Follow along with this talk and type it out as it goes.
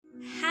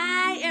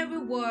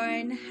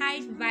everyone.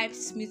 High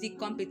Vibes Music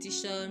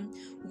Competition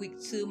Week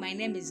 2. My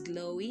name is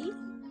Glowy.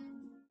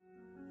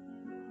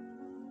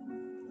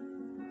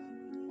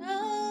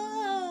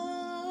 Oh,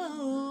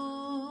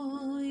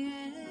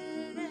 yeah.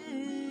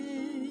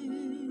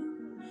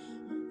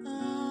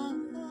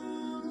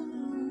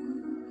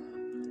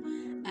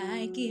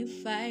 I keep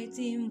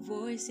fighting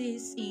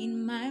voices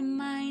in my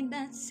mind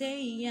that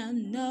say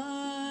I'm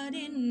not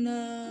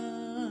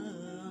enough.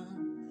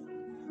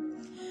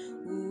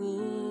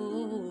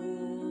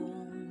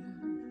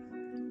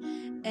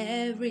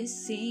 Every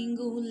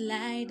single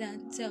lie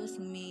that tells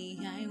me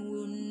I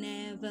will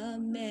never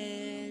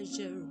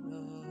measure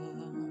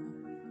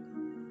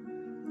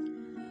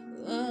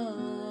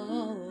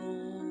up.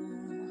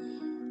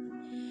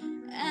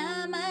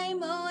 Am I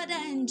more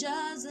than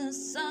just a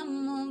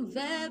sum of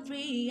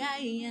every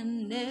high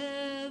and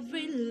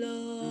every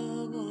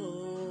low?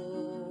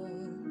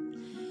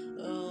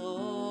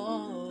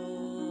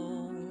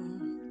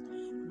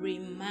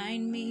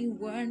 Remind me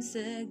once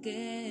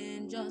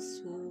again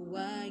just who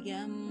I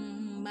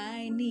am.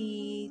 I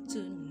need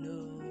to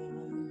know.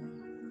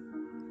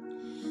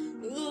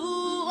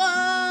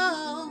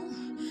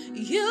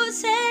 You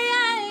say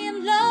I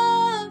am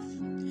loved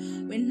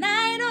when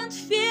I don't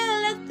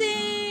feel a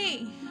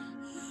thing.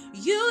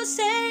 You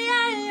say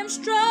I am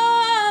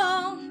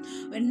strong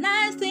when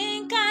I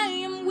think I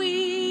am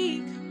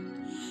weak.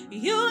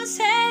 You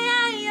say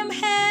I am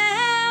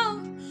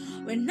held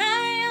when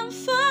I am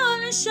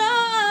falling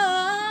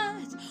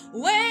short,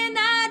 when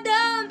I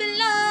don't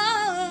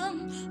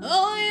belong.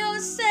 Oh, you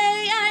say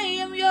I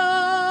am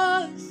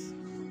yours,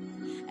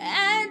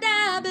 and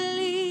I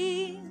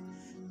believe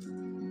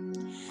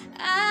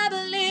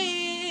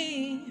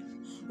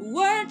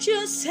what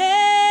you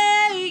say.